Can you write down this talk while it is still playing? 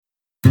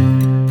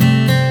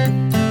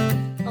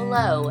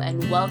Hello,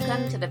 and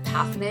welcome to the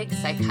PathMig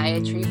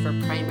Psychiatry for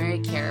Primary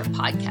Care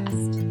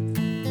podcast.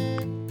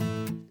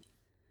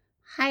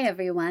 Hi,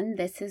 everyone.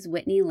 This is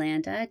Whitney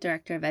Landa,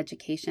 Director of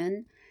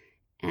Education,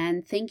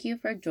 and thank you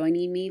for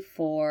joining me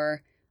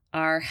for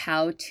our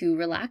How to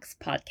Relax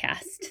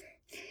podcast.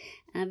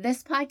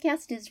 This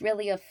podcast is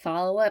really a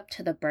follow-up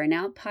to the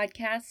Burnout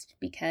podcast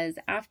because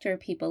after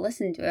people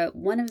listen to it,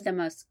 one of the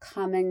most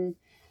common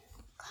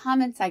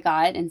comments I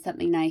got, and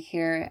something I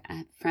hear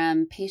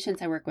from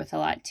patients I work with a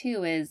lot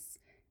too, is,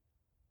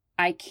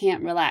 I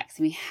can't relax.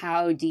 I mean,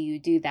 how do you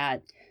do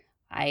that?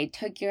 I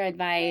took your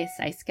advice,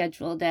 I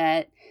scheduled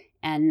it,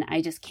 and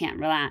I just can't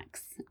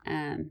relax.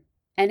 And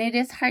it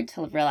is hard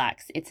to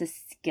relax. It's a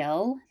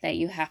skill that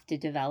you have to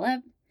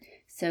develop.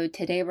 So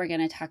today we're going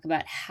to talk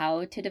about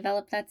how to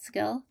develop that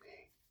skill.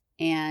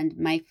 And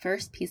my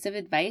first piece of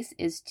advice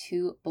is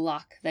to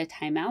block the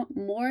time out,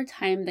 more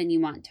time than you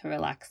want to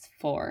relax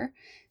for.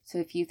 So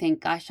if you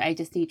think, gosh, I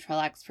just need to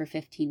relax for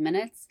 15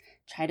 minutes,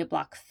 try to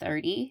block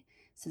 30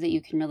 so that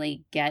you can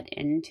really get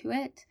into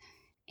it.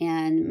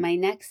 And my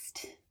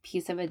next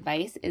piece of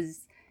advice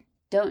is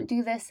don't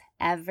do this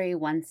every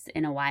once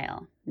in a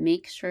while.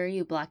 Make sure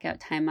you block out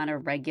time on a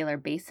regular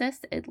basis,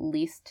 at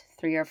least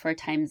 3 or 4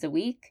 times a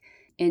week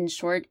in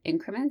short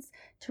increments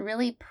to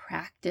really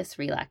practice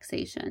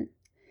relaxation.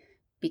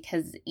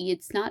 Because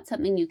it's not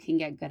something you can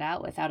get good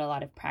at without a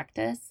lot of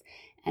practice.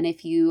 And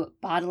if you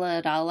bottle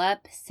it all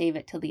up, save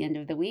it till the end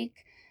of the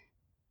week,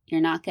 you're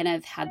not going to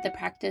have had the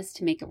practice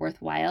to make it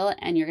worthwhile.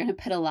 And you're going to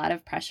put a lot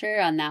of pressure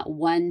on that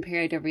one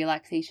period of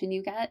relaxation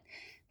you get.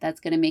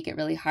 That's going to make it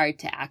really hard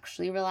to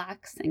actually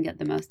relax and get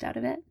the most out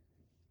of it.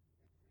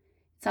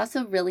 It's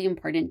also really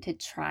important to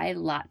try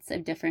lots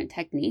of different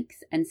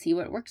techniques and see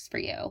what works for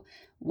you.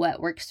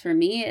 What works for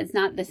me is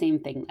not the same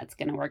thing that's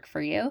going to work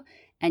for you.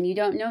 And you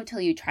don't know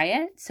till you try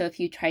it. So if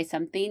you try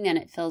something and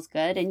it feels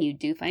good and you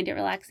do find it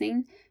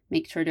relaxing,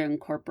 make sure to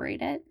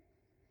incorporate it.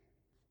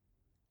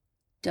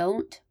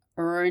 Don't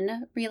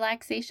earn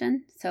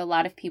relaxation. So a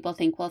lot of people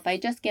think, well, if I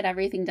just get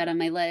everything done on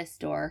my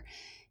list, or,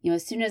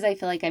 as soon as I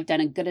feel like I've done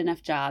a good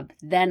enough job,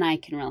 then I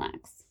can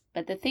relax.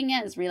 But the thing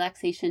is,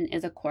 relaxation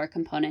is a core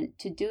component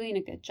to doing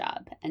a good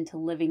job and to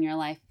living your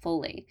life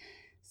fully.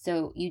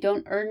 So you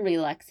don't earn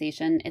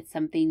relaxation. It's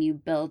something you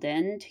build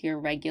into your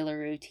regular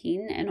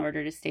routine in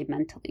order to stay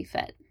mentally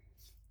fit.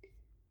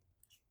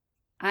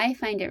 I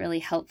find it really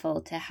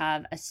helpful to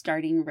have a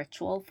starting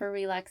ritual for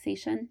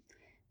relaxation.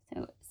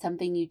 So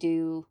something you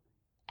do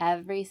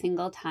every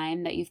single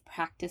time that you've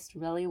practiced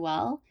really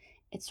well.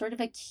 It's sort of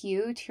a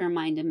cue to your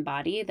mind and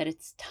body that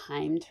it's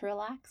time to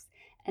relax,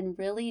 and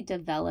really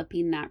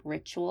developing that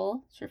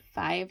ritual for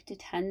 5 to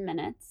 10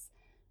 minutes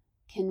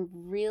can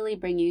really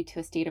bring you to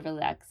a state of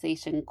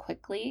relaxation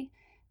quickly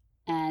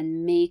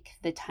and make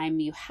the time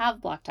you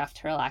have blocked off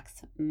to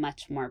relax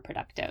much more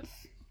productive.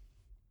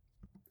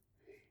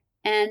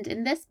 And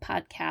in this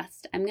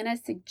podcast, I'm going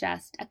to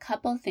suggest a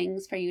couple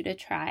things for you to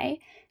try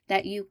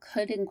that you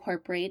could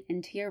incorporate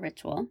into your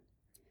ritual.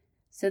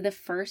 So the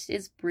first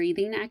is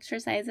breathing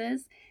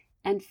exercises,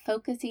 and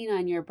focusing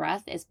on your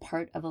breath is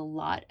part of a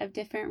lot of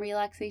different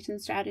relaxation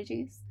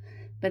strategies,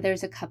 but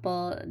there's a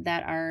couple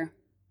that are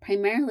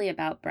primarily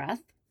about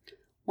breath.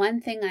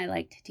 One thing I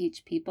like to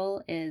teach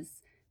people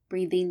is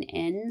breathing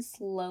in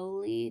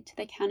slowly to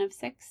the count of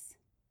 6,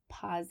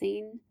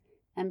 pausing,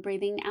 and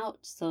breathing out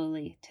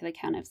slowly to the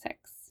count of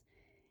 6.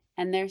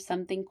 And there's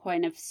something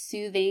kind of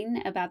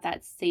soothing about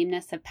that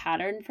sameness of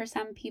pattern for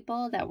some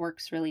people that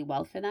works really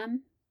well for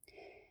them.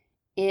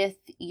 If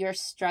you're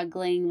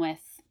struggling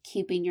with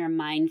keeping your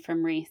mind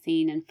from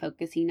racing and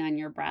focusing on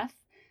your breath,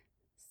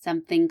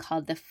 something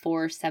called the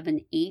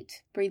 4-7-8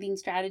 breathing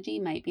strategy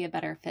might be a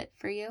better fit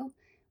for you,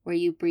 where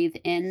you breathe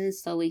in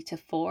slowly to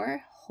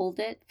 4, hold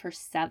it for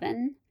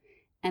 7,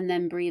 and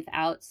then breathe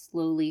out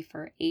slowly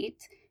for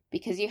 8.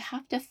 Because you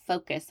have to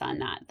focus on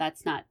that.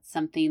 That's not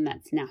something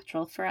that's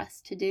natural for us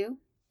to do.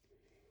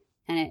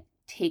 And it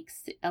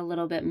takes a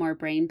little bit more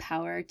brain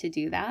power to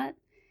do that.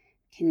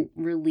 It can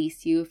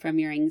release you from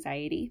your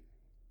anxiety.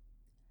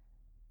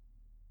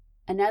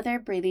 Another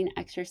breathing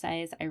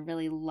exercise I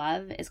really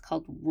love is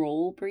called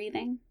roll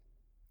breathing.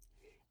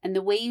 And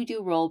the way you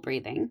do roll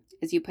breathing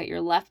is you put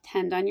your left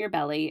hand on your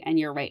belly and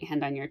your right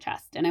hand on your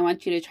chest. And I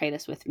want you to try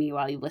this with me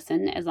while you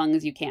listen, as long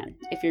as you can.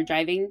 If you're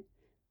driving,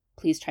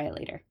 please try it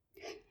later.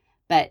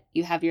 But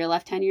you have your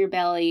left hand on your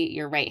belly,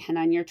 your right hand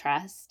on your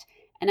chest.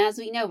 And as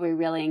we know, we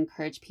really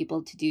encourage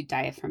people to do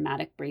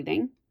diaphragmatic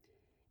breathing.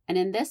 And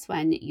in this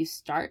one, you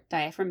start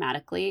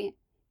diaphragmatically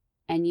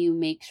and you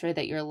make sure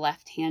that your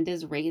left hand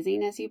is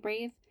raising as you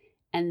breathe.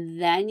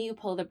 And then you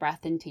pull the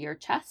breath into your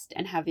chest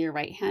and have your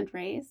right hand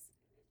raise.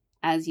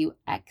 As you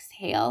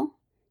exhale,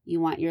 you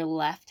want your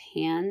left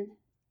hand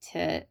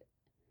to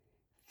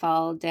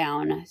fall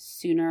down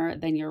sooner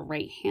than your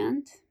right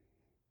hand.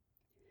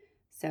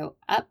 So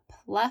up,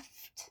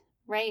 left,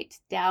 right,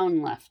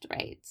 down, left,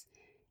 right.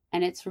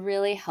 And it's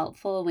really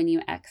helpful when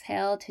you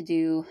exhale to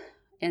do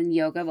in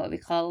yoga what we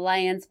call a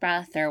lion's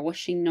breath or a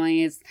whooshing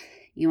noise.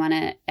 You want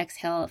to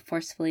exhale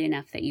forcefully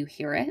enough that you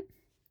hear it.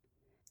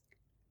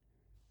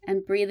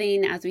 And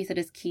breathing, as we said,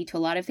 is key to a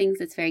lot of things.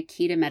 It's very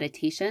key to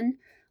meditation,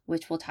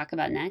 which we'll talk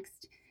about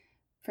next.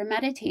 For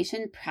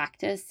meditation,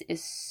 practice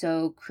is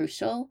so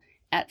crucial.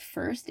 At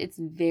first, it's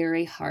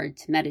very hard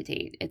to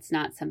meditate. It's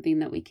not something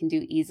that we can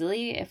do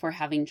easily if we're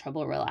having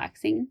trouble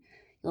relaxing.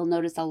 You'll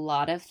notice a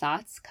lot of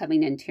thoughts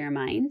coming into your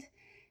mind.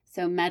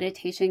 So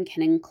meditation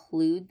can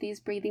include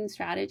these breathing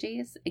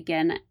strategies.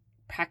 Again,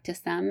 practice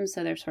them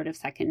so they're sort of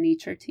second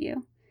nature to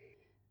you.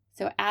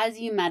 So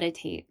as you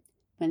meditate,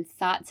 when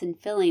thoughts and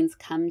feelings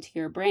come to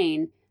your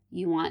brain,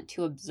 you want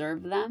to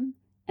observe them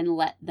and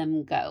let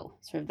them go.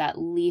 Sort of that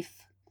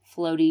leaf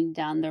floating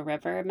down the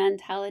river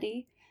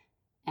mentality.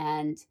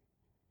 And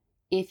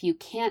if you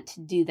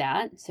can't do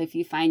that, so if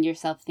you find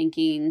yourself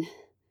thinking,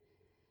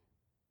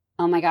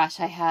 oh my gosh,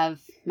 I have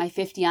my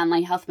 50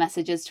 online health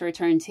messages to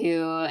return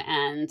to,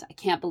 and I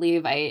can't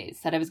believe I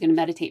said I was going to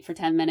meditate for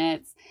 10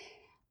 minutes.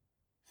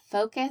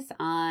 Focus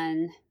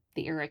on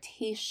the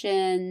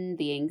irritation,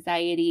 the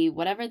anxiety,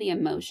 whatever the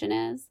emotion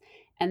is,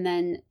 and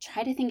then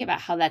try to think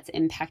about how that's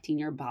impacting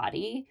your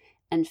body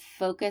and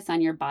focus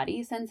on your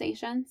body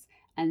sensations.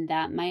 And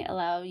that might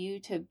allow you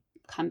to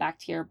come back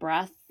to your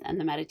breath and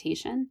the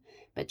meditation,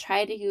 but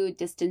try to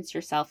distance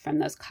yourself from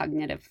those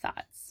cognitive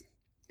thoughts.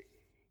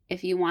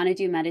 If you want to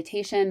do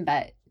meditation,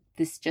 but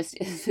this just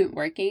isn't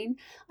working,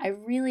 I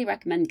really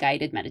recommend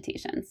guided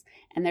meditations.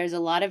 And there's a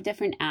lot of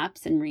different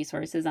apps and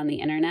resources on the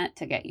internet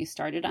to get you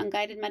started on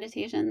guided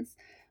meditations,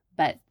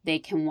 but they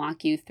can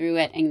walk you through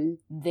it and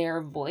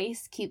their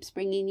voice keeps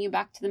bringing you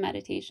back to the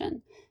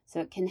meditation.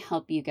 So it can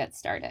help you get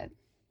started.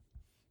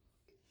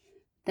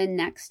 The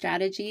next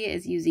strategy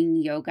is using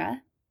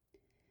yoga.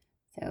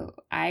 So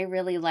I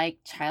really like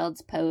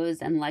child's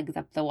pose and legs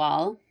up the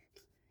wall.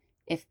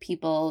 If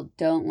people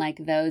don't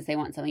like those, they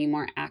want something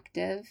more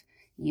active,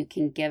 you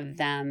can give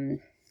them,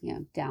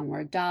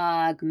 downward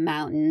dog,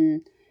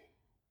 mountain,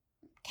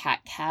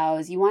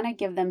 cat-cows. You want to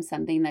give them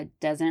something that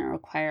doesn't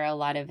require a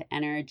lot of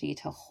energy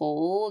to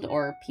hold,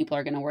 or people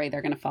are going to worry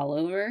they're going to fall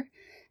over,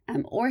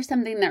 or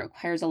something that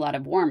requires a lot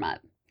of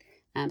warm-up.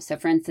 So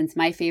for instance,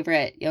 my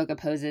favorite yoga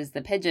pose is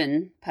the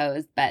pigeon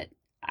pose, but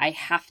I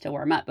have to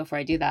warm up before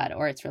I do that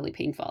or it's really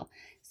painful.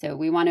 So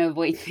we want to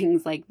avoid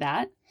things like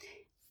that.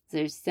 So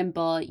they're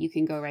simple, you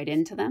can go right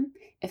into them.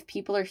 If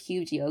people are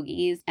huge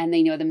yogis and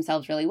they know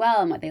themselves really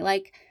well and what they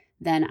like,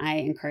 then I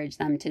encourage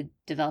them to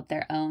develop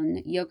their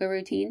own yoga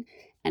routine.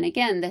 And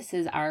again, this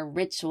is our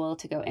ritual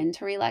to go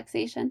into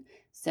relaxation.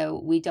 So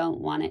we don't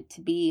want it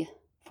to be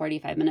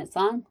 45 minutes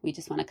long. We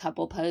just want a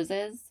couple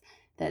poses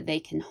that they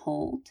can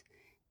hold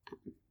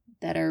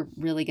that are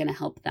really going to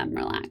help them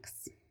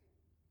relax.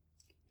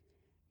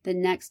 The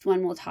next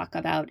one we'll talk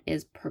about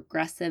is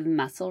progressive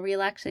muscle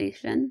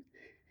relaxation.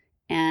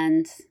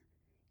 And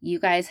you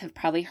guys have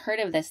probably heard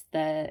of this.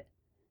 The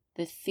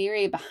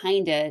theory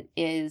behind it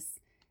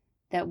is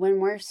that when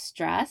we're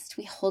stressed,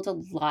 we hold a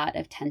lot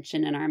of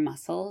tension in our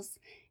muscles,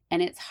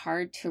 and it's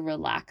hard to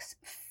relax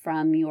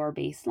from your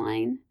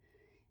baseline.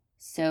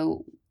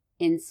 So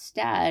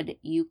instead,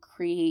 you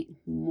create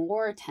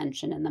more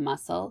tension in the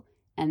muscle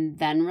and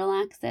then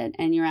relax it,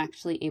 and you're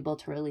actually able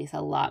to release a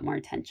lot more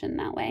tension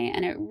that way,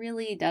 and it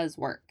really does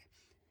work.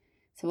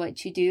 So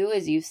what you do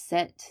is you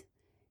sit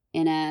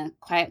in a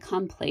quiet,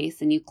 calm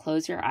place and you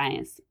close your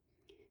eyes.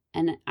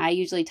 And I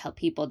usually tell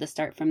people to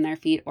start from their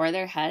feet or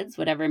their heads,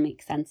 whatever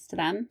makes sense to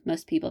them.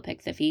 Most people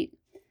pick the feet.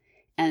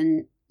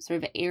 And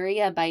sort of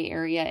area by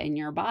area in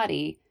your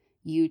body,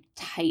 you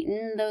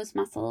tighten those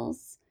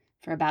muscles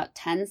for about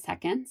 10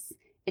 seconds.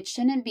 It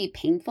shouldn't be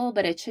painful,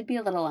 but it should be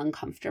a little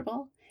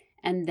uncomfortable.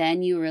 And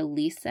then you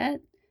release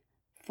it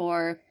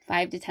for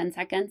 5 to 10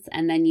 seconds,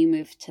 and then you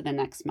move to the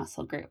next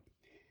muscle group.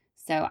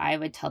 So I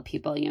would tell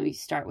people, you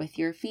start with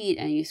your feet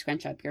and you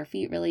scrunch up your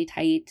feet really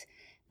tight.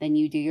 Then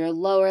you do your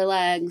lower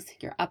legs,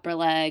 your upper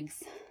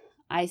legs.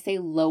 I say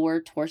lower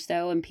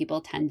torso, and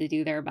people tend to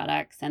do their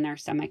buttocks and their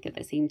stomach at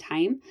the same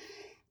time.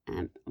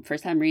 For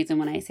some reason,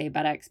 when I say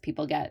buttocks,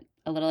 people get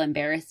a little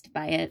embarrassed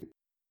by it.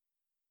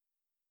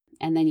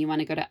 And then you want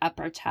to go to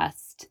upper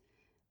chest,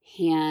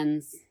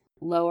 hands,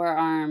 lower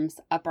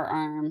arms, upper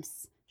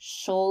arms,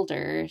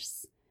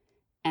 shoulders.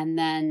 And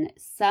then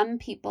some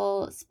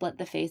people split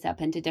the face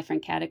up into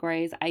different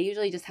categories. I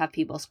usually just have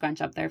people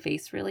scrunch up their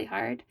face really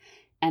hard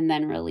and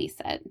then release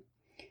it.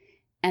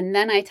 And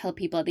then I tell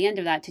people at the end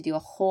of that to do a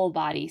whole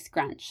body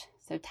scrunch.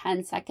 So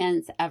 10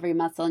 seconds, every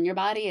muscle in your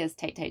body is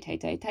tight, tight,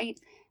 tight, tight, tight,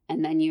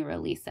 and then you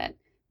release it.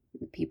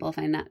 People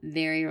find that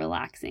very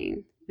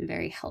relaxing,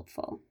 very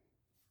helpful.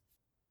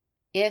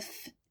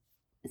 If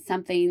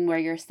something where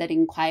you're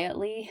sitting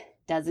quietly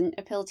doesn't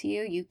appeal to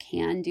you, you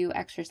can do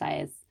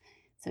exercise.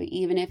 So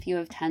even if you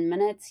have 10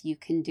 minutes, you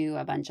can do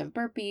a bunch of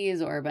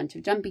burpees or a bunch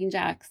of jumping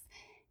jacks,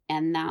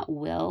 and that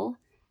will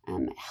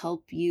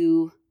help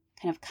you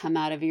kind of come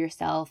out of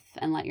yourself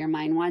and let your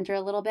mind wander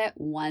a little bit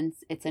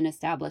once it's an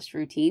established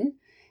routine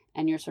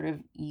and you're sort of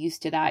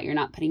used to that. You're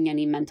not putting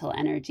any mental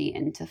energy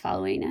into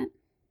following it.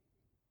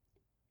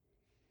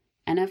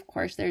 And of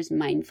course, there's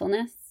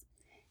mindfulness,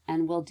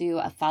 and we'll do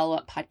a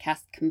follow-up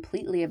podcast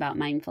completely about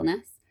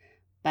mindfulness.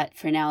 But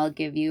for now, I'll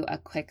give you a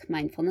quick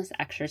mindfulness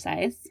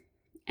exercise,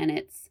 and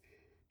it's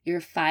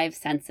your 5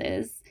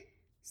 senses.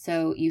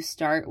 So you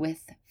start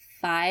with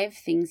 5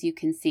 things you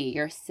can see.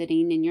 You're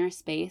sitting in your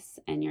space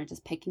and you're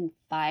just picking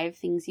 5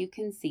 things you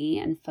can see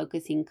and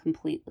focusing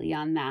completely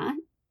on that.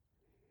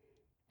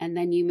 And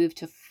then you move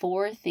to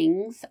 4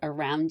 things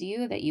around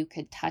you that you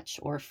could touch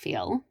or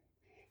feel,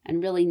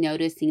 and really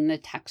noticing the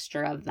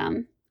texture of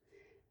them.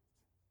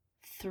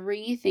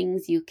 3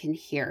 things you can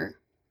hear,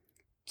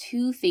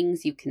 2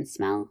 things you can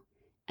smell,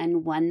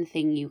 and 1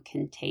 thing you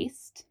can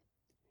taste.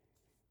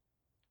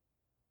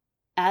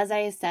 As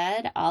I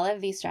said, all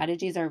of these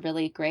strategies are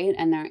really great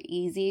and they're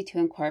easy to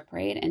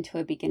incorporate into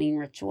a beginning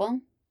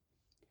ritual.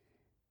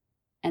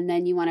 And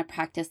then you want to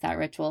practice that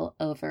ritual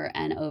over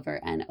and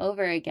over and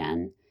over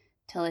again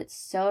till it's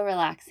so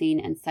relaxing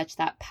and such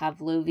that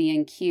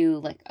Pavlovian cue,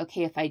 like,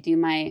 okay, if I do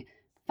my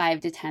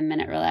 5 to 10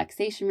 minute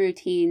relaxation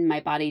routine, my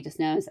body just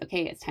knows,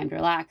 okay, it's time to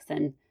relax,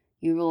 and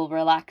you will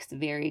relax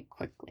very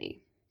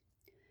quickly.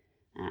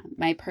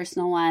 My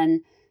personal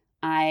one,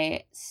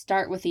 I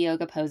start with the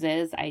yoga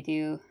poses. I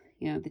do,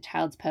 the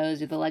child's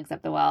pose or the legs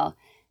up the wall,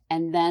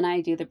 and then I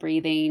do the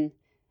breathing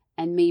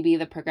and maybe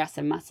the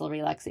progressive muscle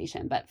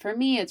relaxation. But for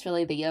me, it's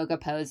really the yoga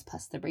pose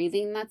plus the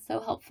breathing that's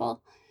so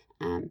helpful.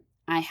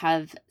 I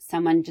have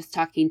someone just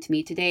talking to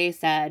me today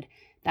said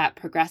that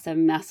progressive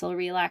muscle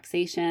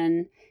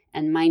relaxation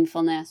and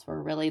mindfulness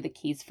were really the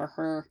keys for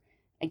her.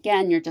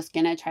 Again, you're just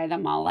going to try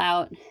them all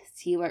out,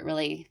 see what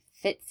really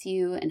fits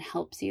you and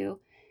helps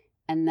you,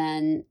 and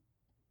then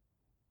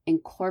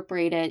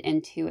incorporate it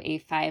into a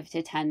 5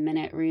 to 10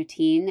 minute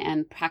routine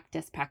and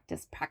practice,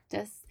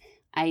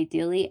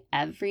 ideally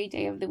every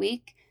day of the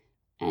week.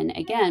 And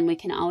again, we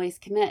can always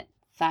commit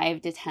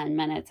 5 to 10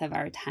 minutes of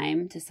our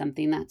time to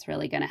something that's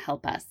really going to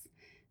help us.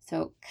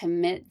 So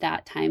commit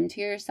that time to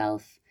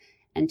yourself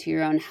and to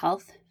your own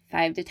health,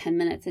 5 to 10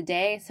 minutes a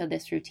day. So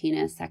this routine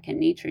is second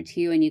nature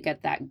to you and you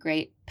get that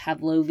great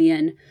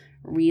Pavlovian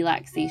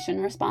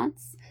relaxation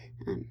response.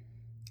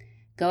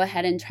 Go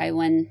ahead and try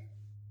one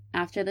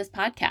after this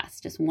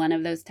podcast, just one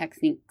of those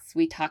techniques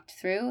we talked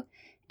through,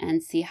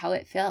 and see how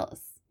it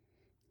feels.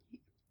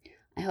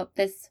 I hope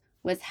this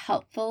was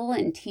helpful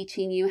in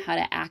teaching you how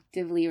to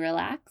actively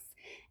relax.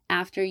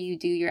 After you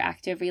do your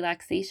active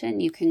relaxation,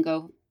 you can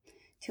go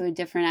to a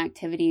different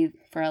activity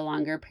for a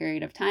longer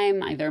period of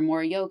time, either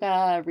more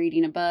yoga,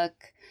 reading a book,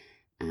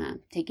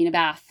 taking a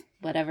bath,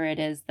 whatever it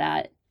is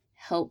that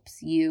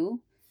helps you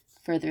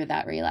further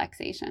that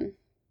relaxation.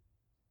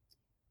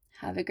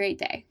 Have a great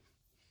day.